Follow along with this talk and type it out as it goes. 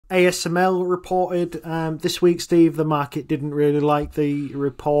ASML reported this week, Steve. The market didn't really like the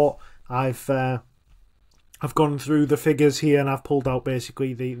report. I've gone through the figures here and I've pulled out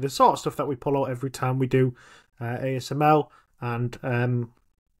basically the sort of stuff that we pull out every time we do ASML. And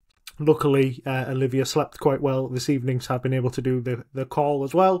luckily, Olivia slept quite well this evening, so I've been able to do the call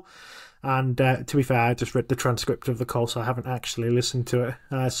as well. And to be fair, I just read the transcript of the call, so I haven't actually listened to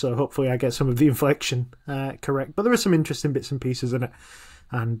it. So hopefully I get some of the inflection correct. But there are some interesting bits and pieces in it,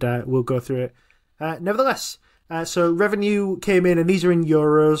 and we'll go through it. Nevertheless, so revenue came in, and these are in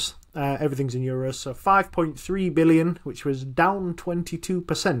euros. Everything's in euros. So 5.3 billion, which was down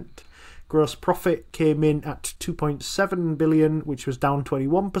 22%. Gross profit came in at 2.7 billion, which was down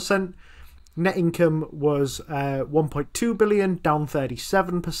 21%. Net income was 1.2 billion, down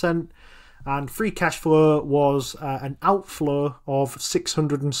 37%. And free cash flow was an outflow of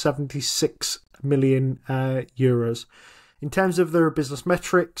 676 million euros. In terms of their business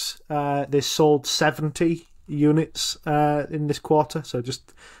metrics, they sold 70 units in this quarter, so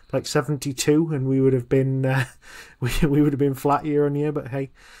just like 72, and we would have been we would have been flat year on year. But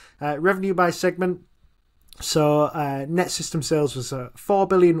hey, revenue by segment. So net system sales was 4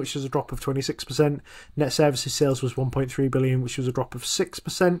 billion, which was a drop of 26%. Net services sales was 1.3 billion, which was a drop of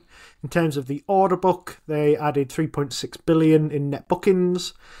 6%. In terms of the order book, they added 3.6 billion in net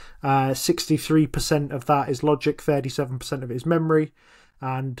bookings. 63% of that is logic, 37% of it is memory.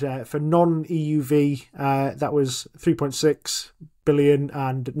 And for non-EUV, that was 3.6 billion,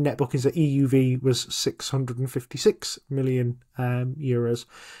 and net bookings at EUV was 656 million euros.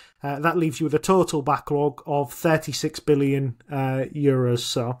 That leaves you with a total backlog of 36 billion euros.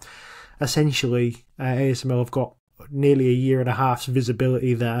 So essentially, ASML have got nearly a year and a half's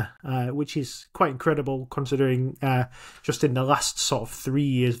visibility there, which is quite incredible considering just in the last sort of 3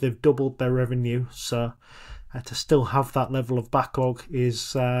 years they've doubled their revenue. So to still have that level of backlog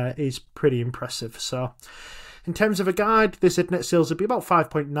is pretty impressive. So in terms of a guide, they said net sales would be about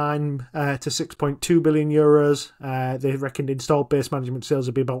 5.9 to 6.2 billion euros. They reckoned installed base management sales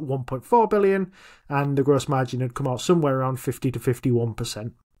would be about 1.4 billion, and the gross margin had come out somewhere around 50 to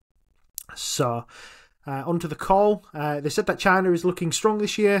 51%. So onto the call. They said that China is looking strong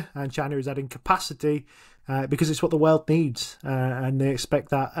this year, and China is adding capacity because it's what the world needs, and they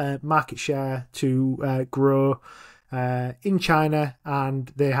expect that market share to grow in China, and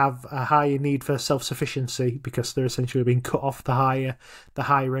they have a higher need for self-sufficiency because they're essentially being cut off the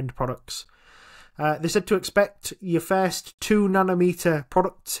higher end products. They said to expect your first 2 nanometer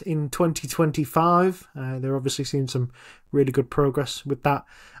product in 2025. They're obviously seeing some really good progress with that,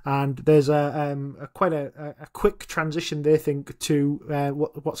 and there's quite a quick transition they think to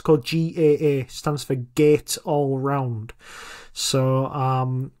what's called GAA, stands for Gate All Round. So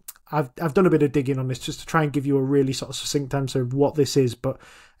I've done a bit of digging on this just to try and give you a really sort of succinct answer of what this is, but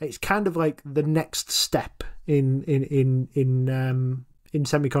it's kind of like the next step in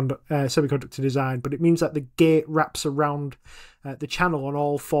semiconductor design. But it means that the gate wraps around the channel on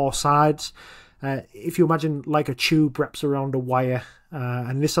all 4 sides. If you imagine like a tube wraps around a wire,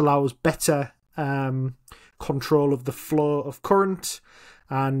 and this allows better control of the flow of current.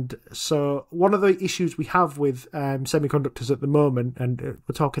 And so one of the issues we have with semiconductors at the moment, and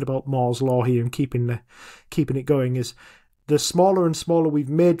we're talking about Moore's law here and keeping it going, is the smaller and smaller we've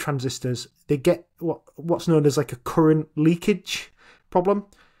made transistors, they get what's known as like a current leakage problem.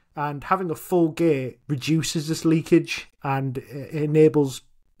 And having a full gate reduces this leakage and enables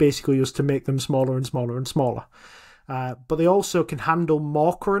basically us to make them smaller and smaller and smaller. But they also can handle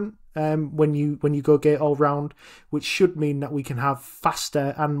more current when you go gate all round, which should mean that we can have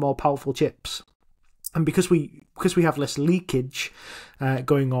faster and more powerful chips. And because we have less leakage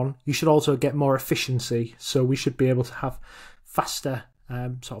going on, you should also get more efficiency. So we should be able to have faster,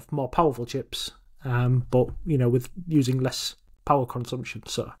 sort of more powerful chips, but with using less power consumption.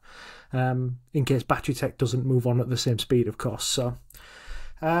 So in case battery tech doesn't move on at the same speed, of course. So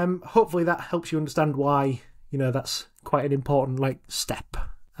hopefully that helps you understand why that's quite an important step.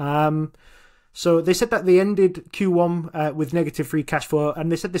 So they said that they ended Q1 with negative free cash flow,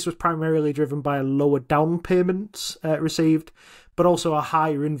 and they said this was primarily driven by lower down payments received, but also a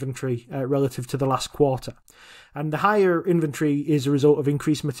higher inventory relative to the last quarter. And the higher inventory is a result of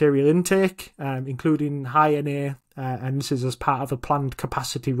increased material intake, including high NA, and this is as part of a planned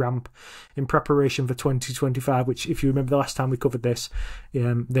capacity ramp in preparation for 2025, which, if you remember the last time we covered this,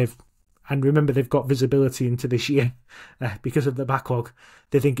 they've got visibility into this year because of the backlog.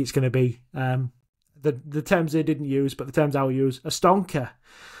 They think it's going to be, the terms they didn't use, but the terms I'll use, a stonker.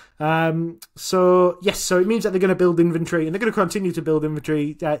 So yes, so it means that they're going to build inventory, and they're going to continue to build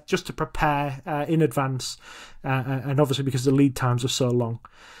inventory just to prepare in advance, and obviously because the lead times are so long.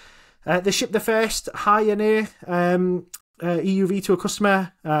 They shipped the first high-NA EUV to a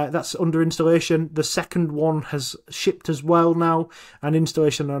customer. That's under installation. The second one has shipped as well now, and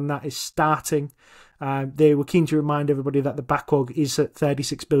installation on that is starting. They were keen to remind everybody that the backlog is at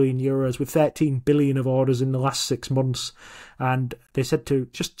 36 billion euros, with 13 billion of orders in the last 6 months. And they said to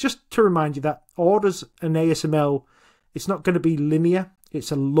just to remind you that orders in ASML, it's not going to be linear.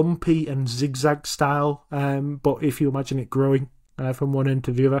 It's a lumpy and zigzag style. But if you imagine it growing from one end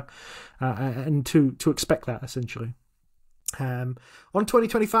to the other, and to expect that essentially. On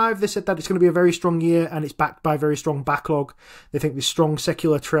 2025, they said that it's going to be a very strong year, and it's backed by very strong backlog. They think there's strong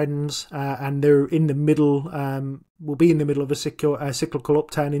secular trends, and they're in the middle, will be in the middle of a cyclical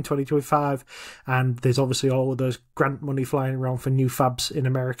upturn in 2025. And there's obviously all of those grant money flying around for new fabs in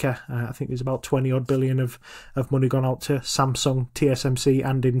America. I think there's about 20 odd billion of money gone out to Samsung, TSMC,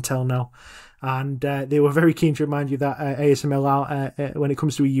 and Intel now. And they were very keen to remind you that ASML are, when it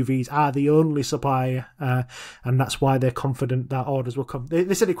comes to EUVs, are the only supplier, and that's why they're confident that orders will come.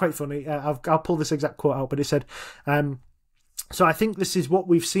 They said it quite funny. I'll pull this exact quote out, but it said, so I think this is what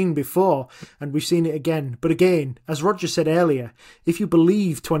we've seen before, and we've seen it again. But again, as Roger said earlier, if you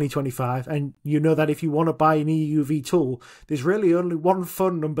believe 2025, and you know that if you want to buy an EUV tool, there's really only one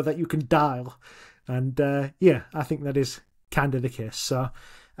phone number that you can dial. And yeah, I think that is kind of the case. So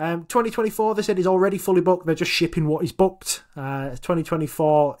 2024, they said, is already fully booked. They're just shipping what is booked.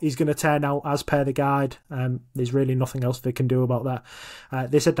 2024 is going to turn out as per the guide. There's really nothing else they can do about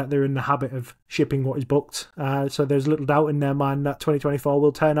that. They said that they're in the habit of shipping what is booked. So there's little doubt in their mind that 2024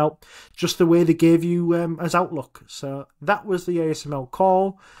 will turn out just the way they gave you as outlook. So that was the ASML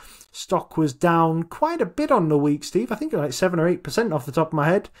call. Stock was down quite a bit on the week, Steve. I think like 7 or 8% off the top of my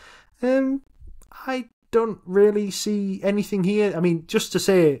head. I don't really see anything here. I mean, just to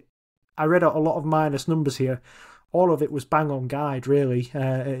say, I read out a lot of minus numbers here. All of it was bang on guide, really,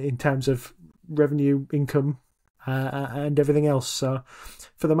 in terms of revenue, income, and everything else. So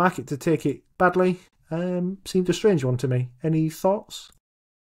for the market to take it badly seemed a strange one to me. Any thoughts?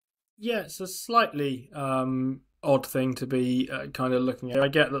 Yeah, it's a slightly odd thing to be kind of looking at. I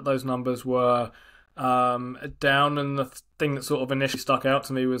get that those numbers were down, and the thing that sort of initially stuck out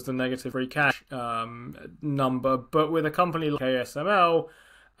to me was the negative free cash number. But with a company like ASML,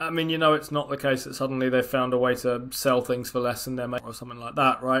 I mean, you know, it's not the case that suddenly they've found a way to sell things for less than their make or something like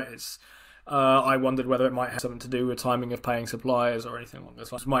that, right? It's I wondered whether it might have something to do with timing of paying suppliers or anything like this.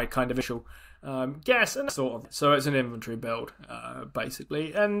 That's my kind of initial guess, and sort of. So it's an inventory build,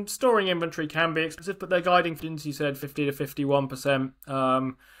 basically. And storing inventory can be expensive, but they're guiding, for instance, you said 50 to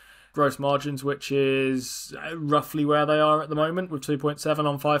 51%. Gross margins, which is roughly where they are at the moment, with 2.7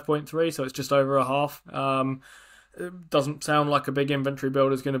 on 5.3, so it's just over a half. It doesn't sound like a big inventory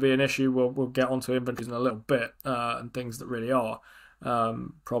build is going to be an issue. We'll get onto inventories in a little bit, and things that really are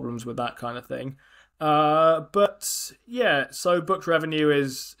problems with that kind of thing. But yeah, so booked revenue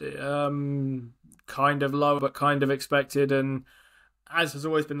is kind of low, but kind of expected, and as has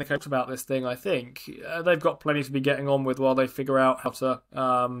always been the case about this thing, I think they've got plenty to be getting on with while they figure out how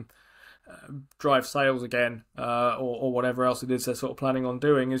to drive sales again, or whatever else it is they're sort of planning on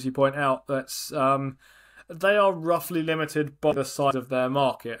doing. As you point out, that's they are roughly limited by the size of their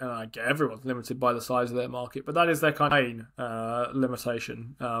market, and I get everyone's limited by the size of their market, but that is their kind of main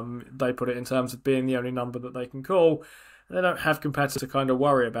limitation. They put it in terms of being the only number that they can call. They don't have competitors to kind of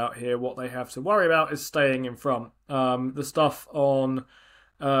worry about here. What they have to worry about is staying in front. The stuff on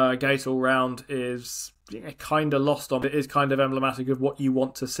Gate-All-Round is kind of lost on. It is kind of emblematic of what you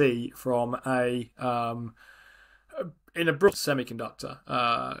want to see from a in a broad semiconductor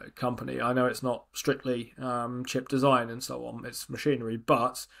company. I know it's not strictly chip design and so on. It's machinery,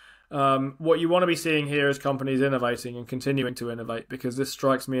 but what you want to be seeing here is companies innovating and continuing to innovate, because this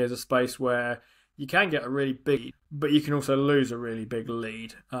strikes me as a space where you can get a really big lead, but you can also lose a really big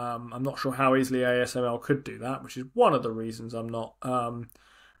lead. I'm not sure how easily ASML could do that, which is one of the reasons I'm not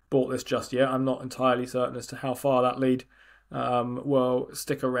bought this just yet. I'm not entirely certain as to how far that lead will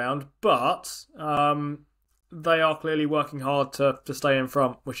stick around, but they are clearly working hard to stay in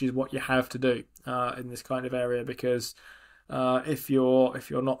front, which is what you have to do in this kind of area, because if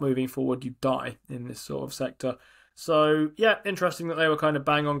you're not moving forward, you die in this sort of sector. So, yeah, interesting that they were kind of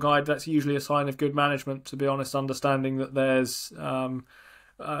bang on guide. That's usually a sign of good management, to be honest, understanding that there's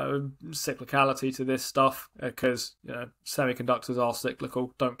cyclicality to this stuff, because semiconductors are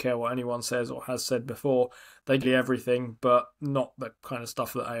cyclical. Don't care what anyone says or has said before. They do everything, but not the kind of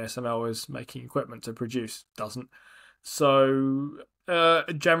stuff that ASML is making equipment to produce. Doesn't. So,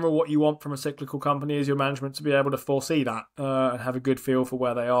 in general, what you want from a cyclical company is your management to be able to foresee that and have a good feel for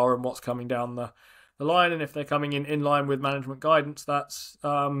where they are and what's coming down the line. And if they're coming in line with management guidance, that's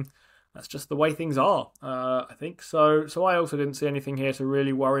just the way things are, I think. So I also didn't see anything here to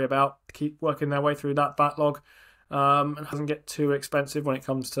really worry about. Keep working their way through that backlog, and it doesn't get too expensive when it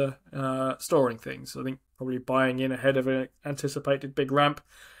comes to storing things. I think probably buying in ahead of an anticipated big ramp,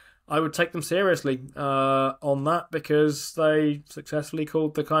 I would take them seriously on that, because they successfully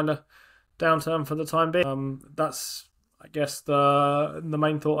called the kind of downturn for the time being. That's, I guess, the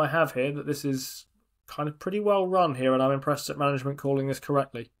main thought I have here, that this is kind of pretty well run here, and I'm impressed at management calling this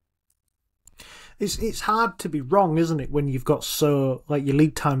correctly. It's hard to be wrong, isn't it, when you've got your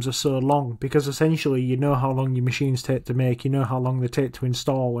lead times are so long, because essentially you know how long your machines take to make, you know how long they take to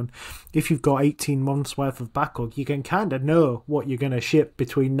install, and if you've got 18 months worth of backlog, you can kind of know what you're going to ship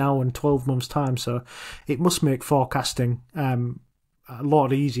between now and 12 months time. So it must make forecasting a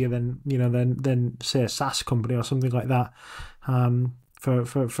lot easier than say a SaaS company or something like that for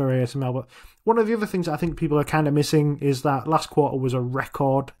ASML. But one of the other things I think people are kind of missing is that last quarter was a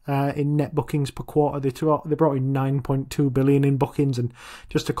record in net bookings per quarter. They brought in 9.2 billion in bookings, and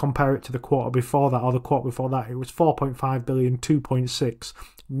just to compare it to the quarter before that, or the quarter before that, it was 4.5 billion, 2.6,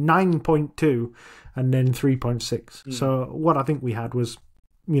 9.2, and then 3.6. So what I think we had was,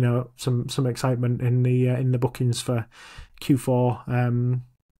 some excitement in the bookings for Q4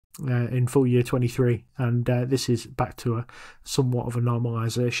 in full year 23, and this is back to a somewhat of a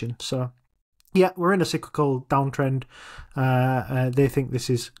normalisation. So yeah, we're in a cyclical downtrend. They think this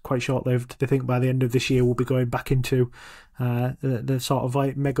is quite short-lived. They think by the end of this year we'll be going back into the sort of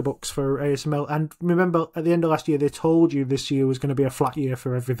like megabooks for ASML. And remember, at the end of last year, they told you this year was going to be a flat year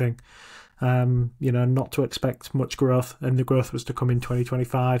for everything. Not to expect much growth, and the growth was to come in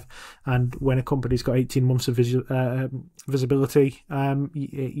 2025. And when a company's got 18 months of visibility,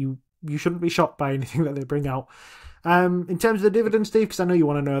 you shouldn't be shocked by anything that they bring out. In terms of the dividend, Steve, because I know you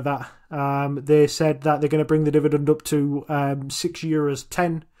want to know that, they said that they're going to bring the dividend up to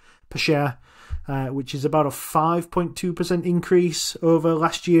 €6.10 per share, which is about a 5.2% increase over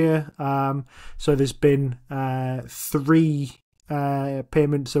last year. So there's been 3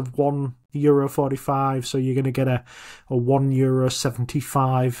 payments of €1.45, so you're going to get a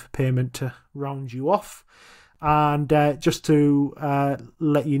 €1.75 payment to round you off. And just to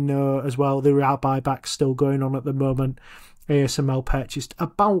let you know as well, there are buybacks still going on at the moment. ASML purchased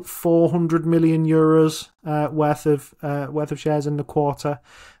about €400 million worth of shares in the quarter.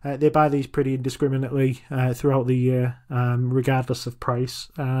 They buy these pretty indiscriminately throughout the year, regardless of price.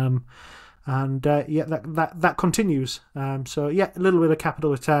 That continues. So yeah, a little bit of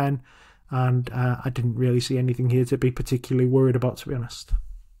capital return, and I didn't really see anything here to be particularly worried about, to be honest.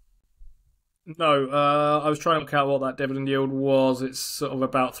 No, I was trying to work out what that dividend yield was. It's sort of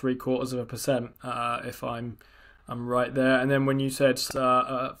about 0.75%, if I'm right there. And then when you said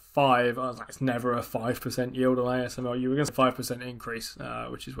 5, I was like, it's never a 5% yield on ASML. You were going to say 5% increase,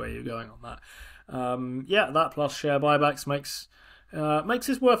 which is where you're going on that. That plus share buybacks makes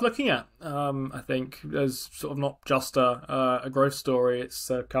this worth looking at. I think as sort of not just a growth story. It's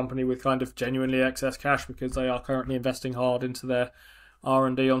a company with kind of genuinely excess cash, because they are currently investing hard into their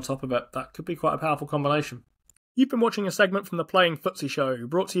R&D on top of it. That could be quite a powerful combination. You've been watching a segment from the Playing FTSE show,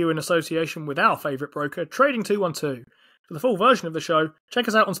 brought to you in association with our favourite broker, Trading 212. For the full version of the show, check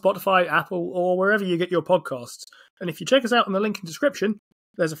us out on Spotify, Apple, or wherever you get your podcasts. And if you check us out on the link in description,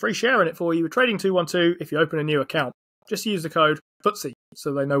 there's a free share in it for you with Trading 212 if you open a new account. Just use the code FTSE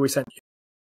so they know we sent you.